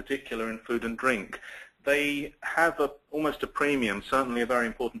businesses in particular in food and drink, they have almost a premium. Certainly a very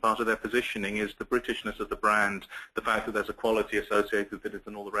important part of their positioning is the Britishness of the brand, the fact that there's a quality associated with it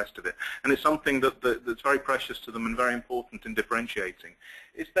and all the rest of it. And it's something that's very precious to them and very important in differentiating.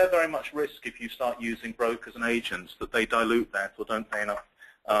 Is there very much risk if you start using brokers and agents that they dilute that or don't pay enough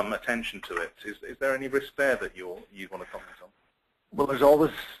attention to it? Is there any risk there that you want to comment on? Well, there's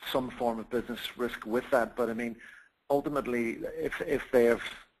always some form of business risk with that, but I mean, ultimately, if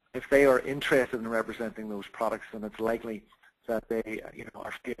they are interested in representing those products, then it's likely that they, you know,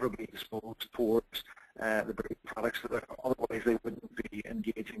 are favorably disposed towards the British products. Otherwise, they wouldn't be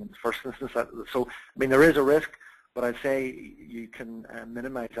engaging in the first instance. So, I mean, there is a risk, but I'd say you can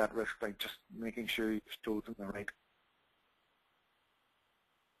minimize that risk by just making sure you've chosen the right.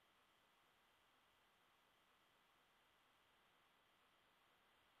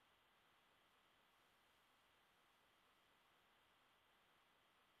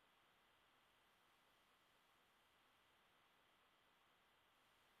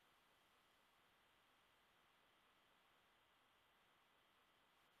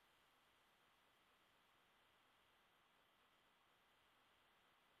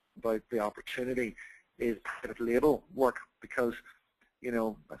 About the opportunity is private label work, because, you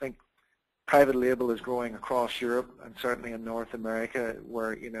know, I think private label is growing across Europe and certainly in North America,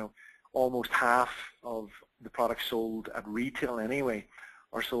 where, you know, almost half of the products sold at retail anyway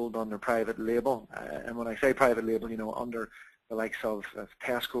are sold under private label. And when I say private label, you know, under the likes of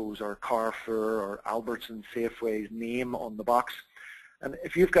Tesco's or Carrefour or Albertsons, Safeway's name on the box. And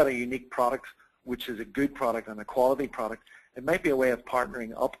if you've got a unique product, which is a good product and a quality product, it might be a way of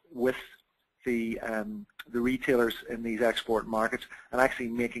partnering up with the retailers in these export markets and actually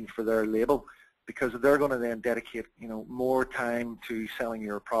making for their label, because they're going to then dedicate, you know, more time to selling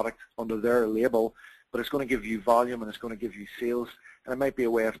your product under their label, but it's going to give you volume and it's going to give you sales, and it might be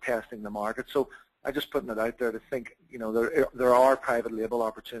a way of testing the market. So I'm just putting it out there to think, you know, there are private label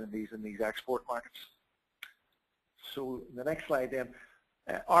opportunities in these export markets. So the next slide then,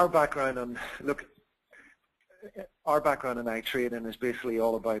 our background on, look, our background in itradein is basically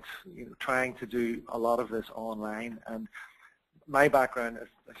all about, you know, trying to do a lot of this online. And my background, as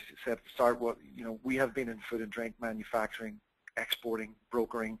I said at the start, what, you know, we have been in food and drink manufacturing, exporting,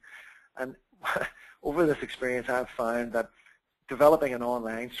 brokering, and over this experience I've found that developing an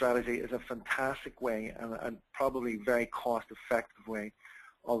online strategy is a fantastic way and probably very cost-effective way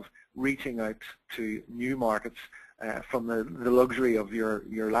of reaching out to new markets from the luxury of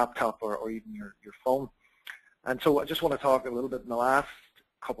your laptop or even your phone. And so I just want to talk a little bit in the last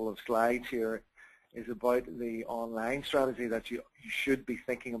couple of slides here is about the online strategy that you should be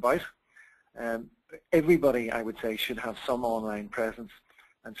thinking about. Everybody, I would say, should have some online presence,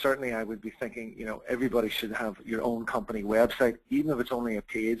 and certainly I would be thinking, you know, everybody should have your own company website, even if it's only a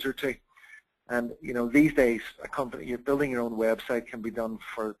page or two. And, you know, these days, you're building your own website can be done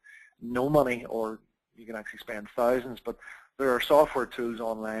for no money, or you can actually spend thousands, but there are software tools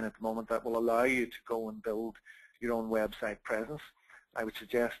online at the moment that will allow you to go and build your own website presence. I would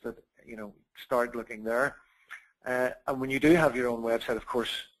suggest that, you know, start looking there. And when you do have your own website, of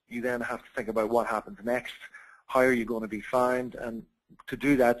course, you then have to think about what happens next. How are you going to be found? And to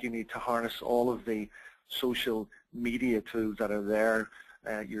do that, you need to harness all of the social media tools that are there,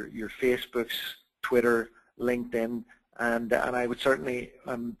 your Facebooks, Twitter, LinkedIn, and I would certainly,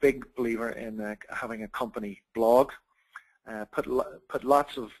 I'm a big believer in having a company blog. Put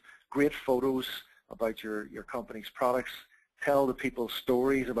lots of great photos about your company's products. Tell the people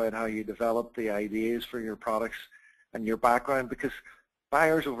stories about how you develop the ideas for your products and your background, because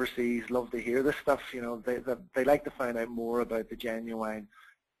buyers overseas love to hear this stuff. You know, they like to find out more about the genuine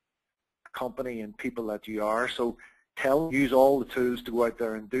company and people that you are. So use all the tools to go out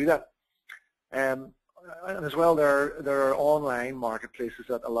there and do that. And as well, there are online marketplaces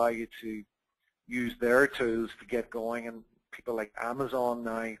that allow you to use their tools to get going, and people like Amazon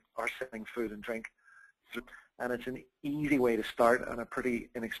now are selling food and drink, and it's an easy way to start and a pretty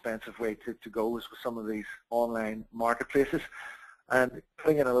inexpensive way to go is with some of these online marketplaces. And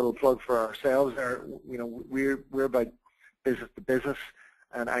putting in a little plug for ourselves there, you know, we're about business to business,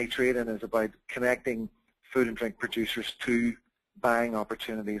 and itradein is about connecting food and drink producers to buying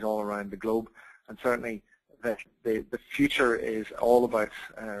opportunities all around the globe. And certainly the future is all about,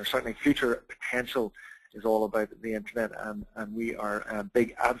 or certainly future potential is all about the internet, and we are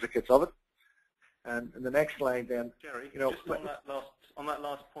big advocates of it. And in the next slide then, Jerry, you know, just on that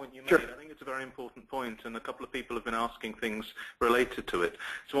last point you made, sure. I think it's a very important point, and a couple of people have been asking things related to it.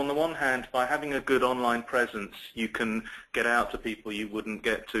 So on the one hand, by having a good online presence, you can get out to people you wouldn't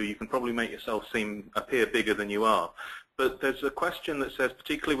get to. You can probably make yourself appear bigger than you are. But there's a question that says,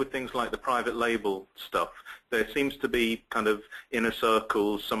 particularly with things like the private label stuff, there seems to be kind of inner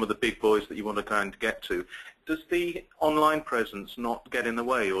circles, some of the big boys that you want to kind of get to. Does the online presence not get in the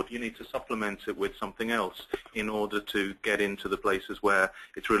way, or do you need to supplement it with something else in order to get into the places where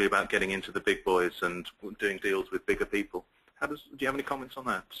it's really about getting into the big boys and doing deals with bigger people? Do you have any comments on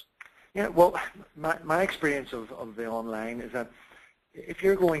that? Yeah, well, my experience of the online is that if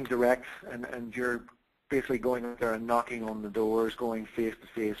you're going direct and you're basically going out there and knocking on the doors, going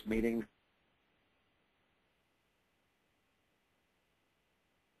face-to-face meetings,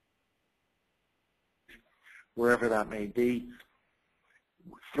 wherever that may be,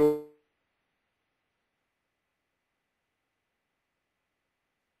 throw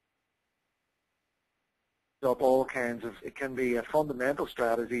up all kinds of, it can be a fundamental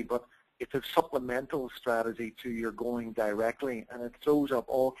strategy, but it's a supplemental strategy to your going directly, and it throws up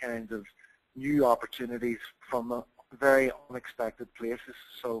all kinds of new opportunities from very unexpected places.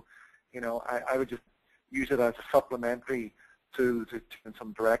 So, you know, I would just use it as a supplementary to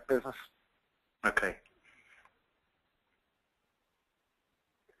some direct business. Okay.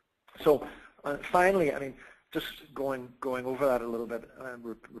 So finally, I mean, just going over that a little bit, I'm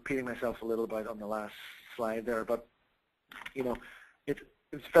repeating myself a little bit on the last slide there, but you know,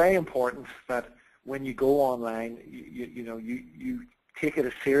 it's very important that when you go online, you take it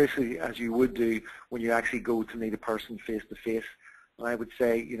as seriously as you would do when you actually go to meet a person face to face. And I would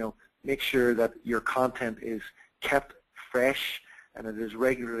say, you know, make sure that your content is kept fresh and it is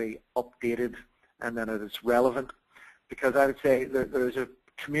regularly updated and that it is relevant, because I would say there's a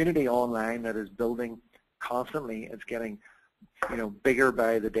community online that is building constantly. It's getting, you know, bigger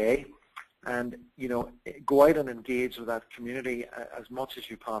by the day, and you know, go out and engage with that community as much as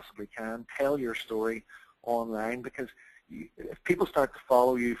you possibly can. Tell your story online, because if people start to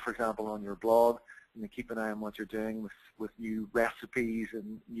follow you, for example, on your blog, and they keep an eye on what you're doing with new recipes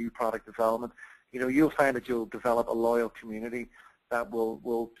and new product development, you know, you'll find that you'll develop a loyal community that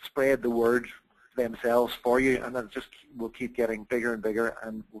will spread the word themselves for you, and that just will keep getting bigger and bigger,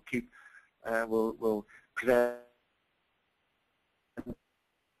 and will keep will present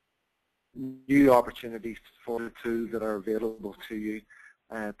new opportunities for the tools that are available to you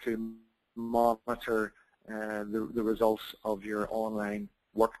to monitor the results of your online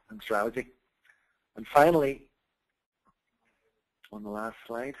work and strategy. And finally, on the last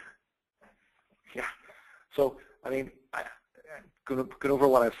slide, yeah. So I mean, going over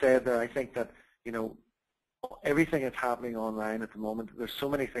what I've said there, I think that, you know, everything that's happening online at the moment, there's so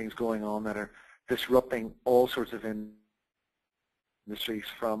many things going on that are disrupting all sorts of industries,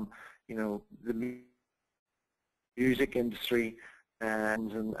 from, you know, the music industry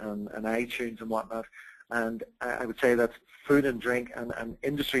and iTunes and whatnot. And I would say that food and drink and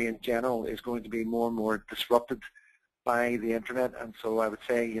industry in general is going to be more and more disrupted by the internet. And so I would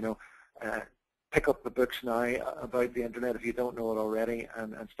say, you know, pick up the books now about the internet if you don't know it already,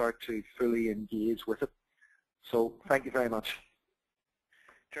 and start to fully engage with it. So thank you very much.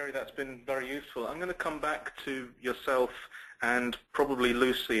 Jerry, that's been very useful. I'm going to come back to yourself and probably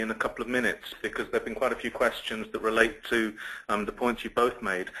Lucy in a couple of minutes, because there have been quite a few questions that relate to the points you both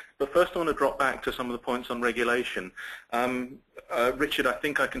made. But first I want to drop back to some of the points on regulation. Richard, I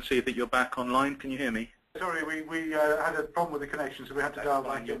think I can see that you're back online. Can you hear me? Sorry, we had a problem with the connection, so we had to dial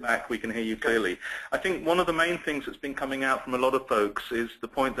back in. You're back. We can hear you clearly. I think one of the main things that's been coming out from a lot of folks is the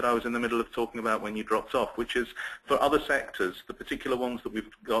point that I was in the middle of talking about when you dropped off, which is for other sectors, the particular ones that we've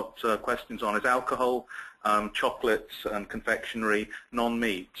got questions on is alcohol, chocolates and confectionery,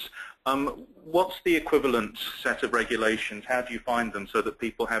 non-meats. What's the equivalent set of regulations? How do you find them so that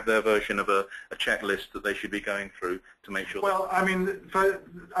people have their version of a checklist that they should be going through to make sure? Well, I mean,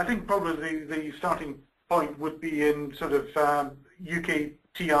 I think probably the starting point would be in sort of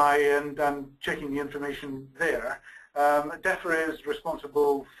UKTI and checking the information there. Defra is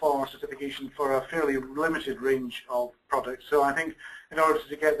responsible for certification for a fairly limited range of products, so I think in order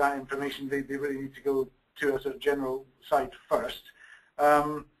to get that information, they really need to go to a sort of general site first.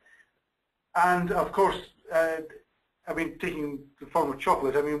 And of course, I mean, taking the form of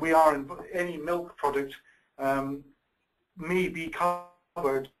chocolate, I mean, we are in any milk product may be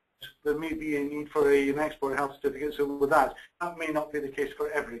covered there may be a need for an export health certificate. So with that may not be the case for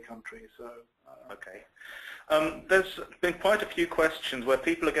every country. So okay. There's been quite a few questions where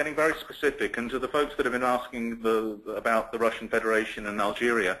people are getting very specific, and to the folks that have been asking about the Russian Federation and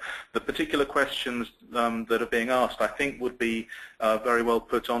Algeria, the particular questions that are being asked, I think, would be very well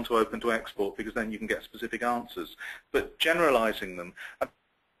put onto Open to Export, because then you can get specific answers. But generalizing them, I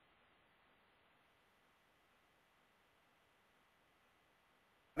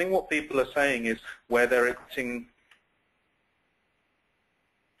think what people are saying is where they're acting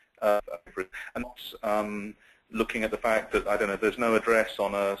and not looking at the fact that, I don't know, there's no address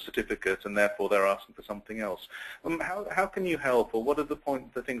on a certificate and therefore they're asking for something else. How can you help, or what are the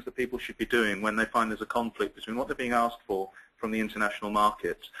things that people should be doing when they find there's a conflict between what they're being asked for from the international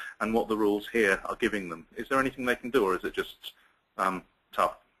market and what the rules here are giving them? Is there anything they can do, or is it just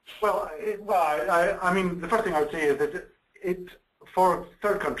tough? Well, I mean, the first thing I would say is that for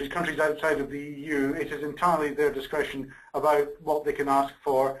third countries, countries outside of the EU, it is entirely their discretion about what they can ask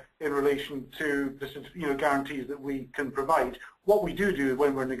for in relation to the guarantees that we can provide. What we do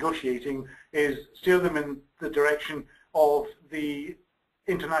when we're negotiating is steer them in the direction of the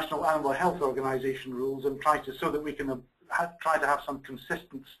International Animal Health Organization rules and try so that we can try to have some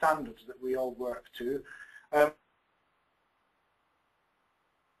consistent standards that we all work to.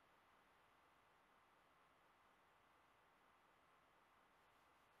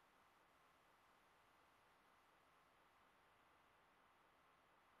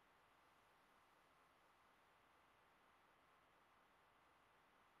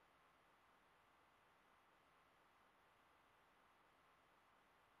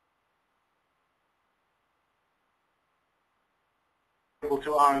 Able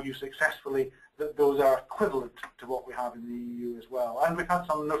to argue successfully that those are equivalent to what we have in the EU as well, and we've had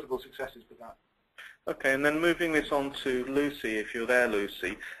some notable successes with that. Okay, and then moving this on to Lucy, if you're there,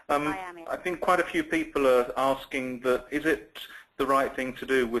 Lucy. I am. I think quite a few people are asking that, is it the right thing to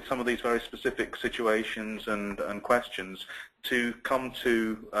do with some of these very specific situations and questions to come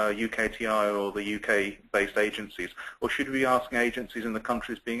to UKTI or the UK-based agencies, or should we be asking agencies in the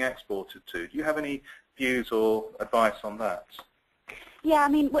countries being exported to? Do you have any views or advice on that? Yeah, I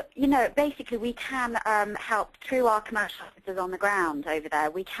mean, basically we can help through our commercial officers on the ground over there.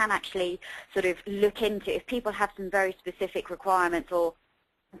 We can actually sort of look into, if people have some very specific requirements or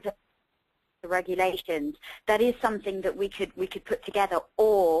the regulations, that is something that we could put together.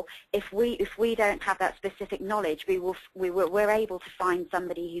 Or if we don't have that specific knowledge, we're able to find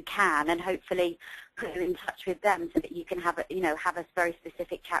somebody who can, and hopefully put you in touch with them so that you can have a very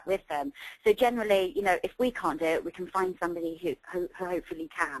specific chat with them. So generally, if we can't do it, we can find somebody who hopefully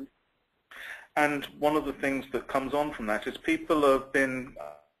can. And one of the things that comes on from that is people have been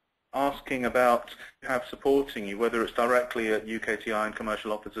asking about supporting you, whether it's directly at UKTI and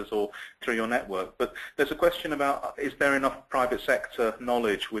commercial officers or through your network. But there's a question about, is there enough private sector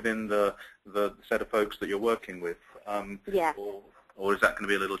knowledge within the set of folks that you're working with? Yeah. Or is that going to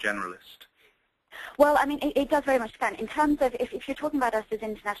be a little generalist? Well, I mean, it does very much depend. In terms of, if you're talking about us as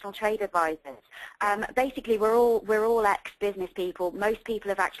international trade advisors, basically we're all ex-business people. Most people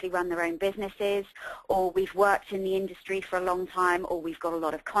have actually run their own businesses, or we've worked in the industry for a long time, or we've got a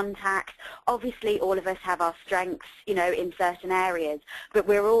lot of contacts. Obviously, all of us have our strengths, in certain areas, but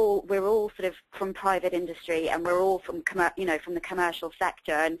we're all sort of from private industry, and we're all from from the commercial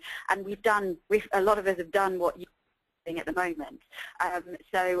sector, and a lot of us have done what you at the moment.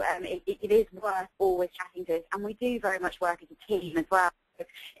 So it is worth always chatting to us, and we do very much work as a team as well.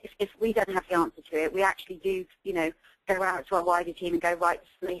 If we don't have the answer to it, we actually do, go out to our wider team and go, right,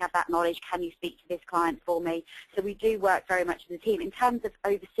 we have that knowledge, can you speak to this client for me? So we do work very much as a team. In terms of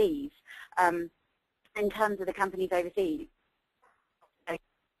overseas, in terms of the companies overseas,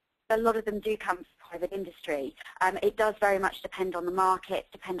 a lot of them do come from private industry. It does very much depend on the market,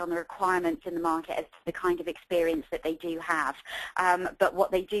 depend on the requirements in the market as to the kind of experience that they do have. But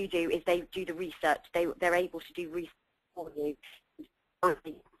what they do is they do the research. They're able to do research for you. I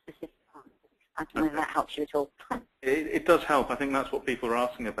don't know if that helps you at all. It does help. I think that's what people are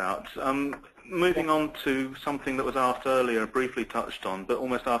asking about. Moving on to something that was asked earlier, briefly touched on, but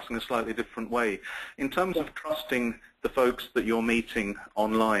almost asking a slightly different way. In terms of trusting the folks that you're meeting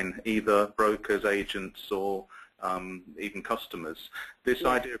online, either brokers, agents, or even customers, this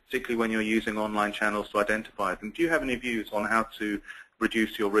idea, particularly when you're using online channels to identify them, do you have any views on how to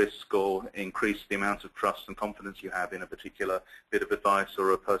reduce your risk or increase the amount of trust and confidence you have in a particular bit of advice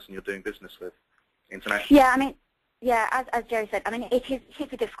or a person you're doing business with internationally? Yeah, I mean, as Jerry said, I mean,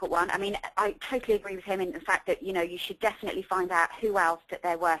 it's a difficult one. I mean, I totally agree with him in the fact that, you should definitely find out who else that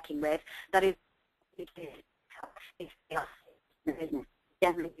they're working with. That is the business.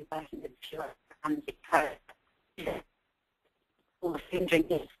 generally be working with pure brands because all the food and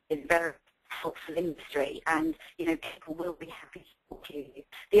drink is very helpful industry, and people will be happy to talk to you.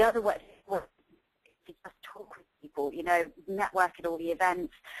 The other way is to just talk with people, network at all the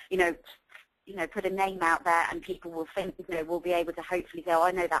events, put a name out there, and people will think, will be able to hopefully go,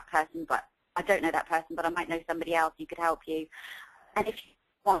 I know that person, but I don't know that person, but I might know somebody else who could help you. And if you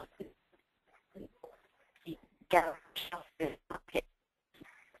want to go to market.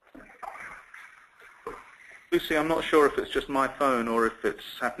 Lucy, I'm not sure if it's just my phone or if it's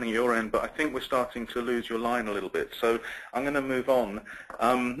happening at your end, but I think we're starting to lose your line a little bit. So I'm going to move on.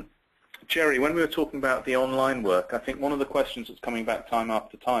 Jerry, when we were talking about the online work, I think one of the questions that's coming back time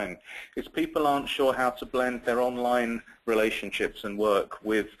after time is people aren't sure how to blend their online relationships and work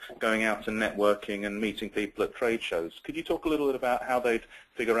with going out and networking and meeting people at trade shows. Could you talk a little bit about how they'd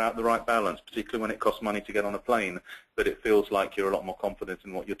figure out the right balance, particularly when it costs money to get on a plane, but it feels like you're a lot more confident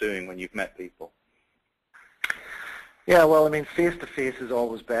in what you're doing when you've met people? Yeah, well, I mean, face-to-face is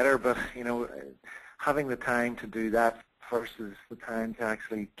always better, but, having the time to do that versus the time to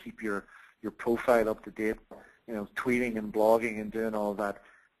actually keep your profile up to date, tweeting and blogging and doing all that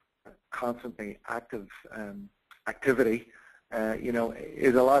constantly active activity,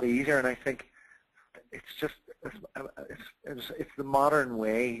 is a lot easier. And I think it's just it's the modern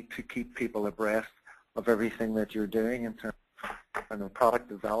way to keep people abreast of everything that you're doing in terms of product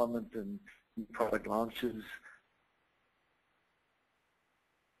development and product launches.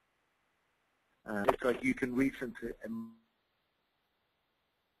 It's like you can reach into a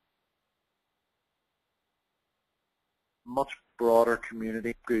much broader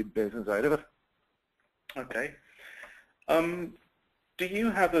community, good business out of it. Okay. Do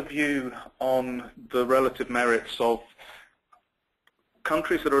you have a view on the relative merits of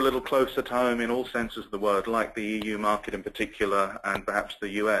countries that are a little closer to home in all senses of the word, like the EU market in particular and perhaps the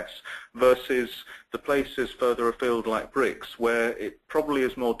US, versus the places further afield like BRICS, where it probably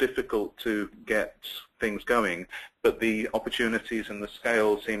is more difficult to get things going, but the opportunities and the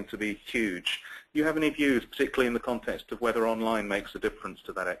scale seem to be huge? Do you have any views, particularly in the context of whether online makes a difference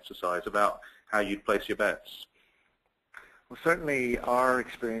to that exercise, about how you'd place your bets? Well, certainly our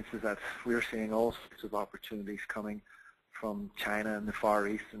experience is that we're seeing all sorts of opportunities coming from China and the Far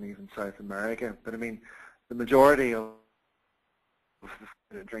East and even South America. But I mean, the majority of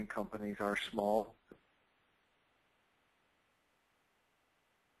the drink companies are small.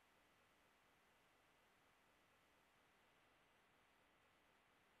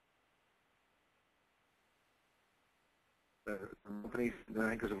 The companies, I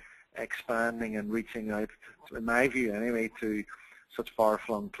think, is expanding and reaching out, in my view anyway, to such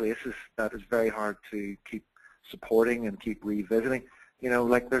far-flung places that it's very hard to keep supporting and keep revisiting.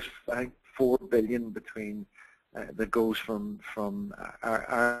 Like there's, I think, 4 billion between that goes from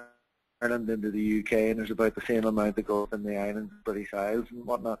Ireland into the UK, and there's about the same amount that goes in the islands, British Isles and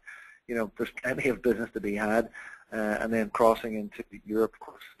whatnot. There's plenty of business to be had, and then crossing into Europe, of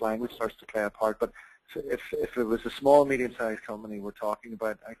course, language starts to play a part. But if it was a small, medium-sized company we're talking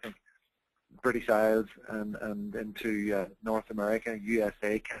about, I think British Isles and into North America,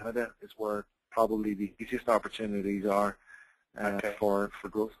 USA, Canada is where probably the easiest opportunities are for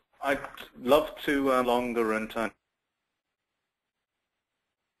growth. I'd love to longer and time.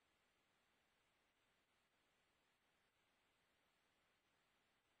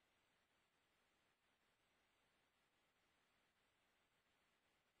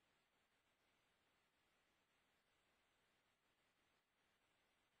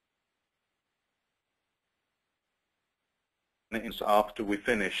 After we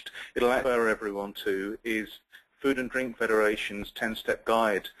finished, it'll refer everyone to is Food and Drink Federation's 10-step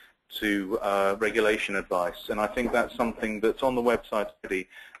guide to regulation advice, and I think that's something that's on the website already,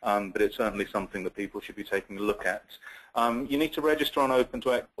 but it's certainly something that people should be taking a look at. You need to register on Open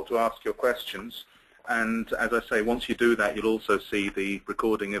to Export to ask your questions, and as I say, once you do that, you'll also see the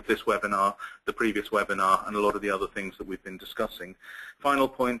recording of this webinar, the previous webinar, and a lot of the other things that we've been discussing. Final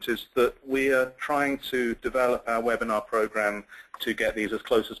point is that we are trying to develop our webinar program to get these as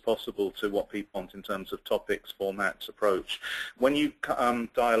close as possible to what people want in terms of topics, formats, approach. When you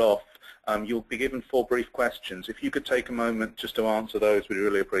dial off, you'll be given 4 brief questions. If you could take a moment just to answer those, we'd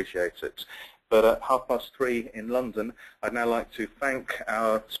really appreciate it. But at 3:30 in London, I'd now like to thank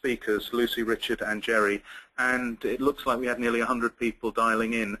our speakers, Lucy, Richard and Jerry, and it looks like we had nearly 100 people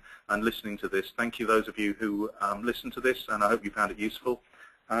dialing in and listening to this. Thank you those of you who listened to this, and I hope you found it useful.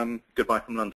 Goodbye from London.